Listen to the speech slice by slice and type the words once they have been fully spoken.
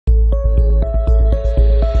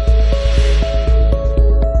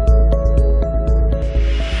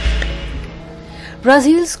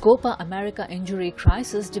Brazil's Copa America injury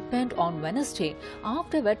crisis deepened on Wednesday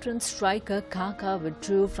after veteran striker Kaka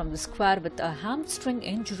withdrew from the squad with a hamstring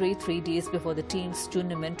injury 3 days before the team's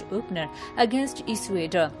tournament opener against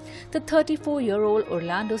Ecuador. The 34-year-old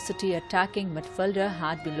Orlando City attacking midfielder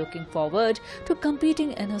had been looking forward to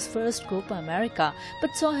competing in his first Copa America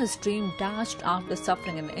but saw his dream dashed after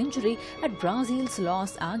suffering an injury at Brazil's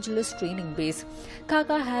Los Angeles training base.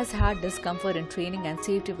 Kaka has had discomfort in training and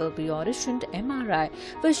safety will be auditioned MRI,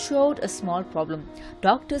 which showed a small problem.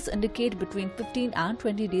 Doctors indicate between 15 and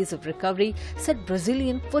 20 days of recovery, said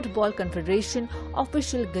Brazilian Football Confederation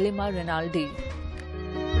official Guilherme Rinaldi.